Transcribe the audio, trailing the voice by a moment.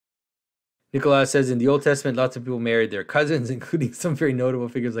Nicola says in the Old Testament, lots of people married their cousins, including some very notable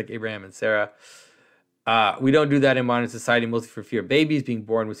figures like Abraham and Sarah. We don't do that in modern society, mostly for fear of babies being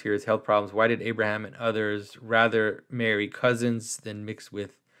born with serious health problems. Why did Abraham and others rather marry cousins than mix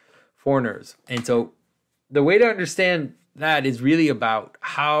with foreigners? And so the way to understand that is really about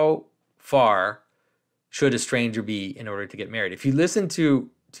how far should a stranger be in order to get married. If you listen to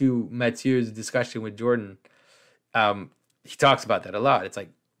Mathieu's discussion with Jordan, he talks about that a lot. It's like,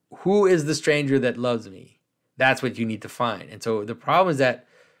 who is the stranger that loves me? That's what you need to find. And so the problem is that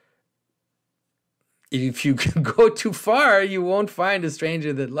if you can go too far, you won't find a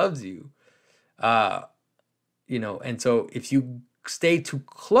stranger that loves you. And so if you stay too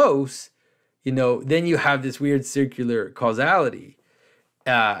close, then you have this weird circular causality.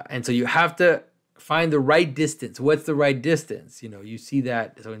 And so you have to find the right distance. What's the right distance? You see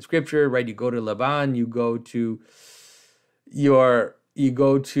that. So in scripture, right, you go to Laban, you go to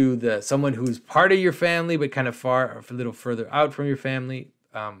someone who's part of your family, but kind of far, or a little further out from your family.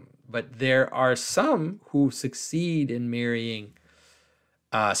 But there are some who succeed in marrying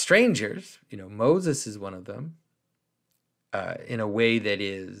strangers. Moses is one of them, in a way that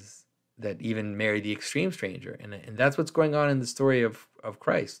even married the extreme stranger. And that's what's going on in the story of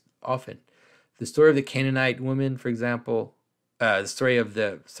Christ often. The story of the Canaanite woman, for example, the story of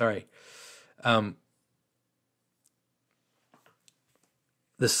the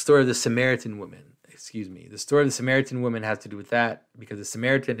Samaritan woman. Excuse me. The story of the Samaritan woman has to do with that, because the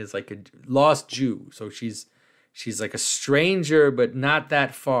Samaritan is like a lost Jew. So she's like a stranger, but not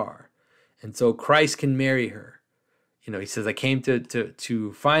that far. And so Christ can marry her. He says, I came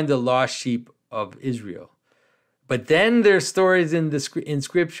to find the lost sheep of Israel. But then there's stories in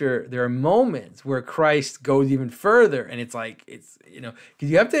scripture, there are moments where Christ goes even further. And it's like, because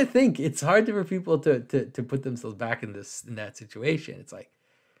you have to think, it's hard for people to put themselves back in that situation. It's like,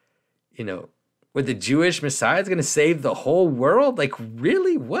 what, the Jewish Messiah is going to save the whole world? Like,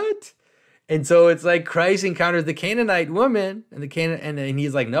 really? What? And so it's like Christ encounters the Canaanite woman, and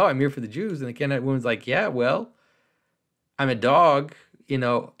he's like, no, I'm here for the Jews. And the Canaanite woman's like, yeah, well, I'm a dog, and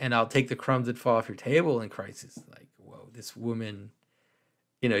I'll take the crumbs that fall off your table. And Christ is like, whoa, this woman,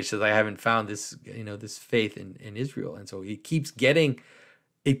 he says, I haven't found this, this faith in Israel. And so it keeps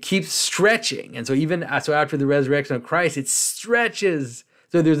stretching. And so after the resurrection of Christ, it stretches.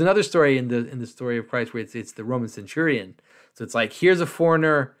 So there's another story in the story of Christ where it's the Roman centurion. So it's like, here's a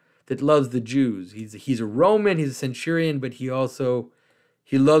foreigner that loves the Jews. He's a Roman, he's a centurion, but he loves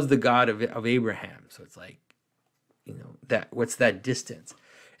the God of Abraham. So it's like, what's that distance?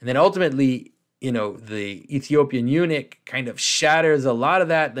 And then ultimately, the Ethiopian eunuch kind of shatters a lot of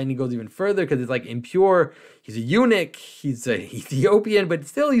that. Then he goes even further because it's like impure. He's a eunuch, he's an Ethiopian, but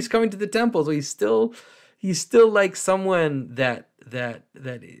still he's coming to the temple. So he's still like someone that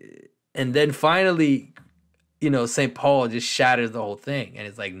and then finally, St. Paul just shatters the whole thing. And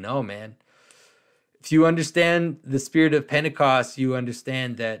it's like, no, man, if you understand the spirit of Pentecost, you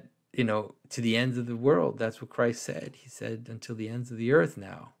understand that, to the ends of the world. That's what Christ said. He said, until the ends of the earth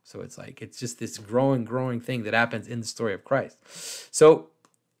now. So it's like, it's just this growing thing that happens in the story of Christ. So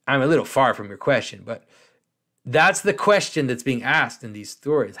I'm a little far from your question, but that's the question that's being asked in these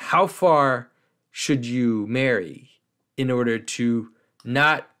stories. How far should you marry in order to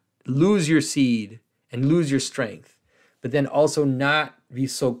not lose your seed and lose your strength, but then also not be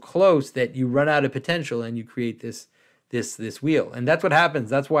so close that you run out of potential and you create this wheel? And that's what happens.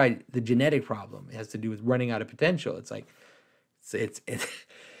 That's why the genetic problem has to do with running out of potential. It's like it's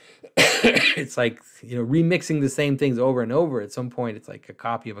like remixing the same things over and over. At some point, it's like a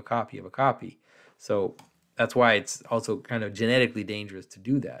copy of a copy of a copy. So that's why it's also kind of genetically dangerous to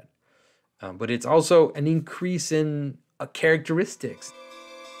do that. But it's also an increase in characteristics.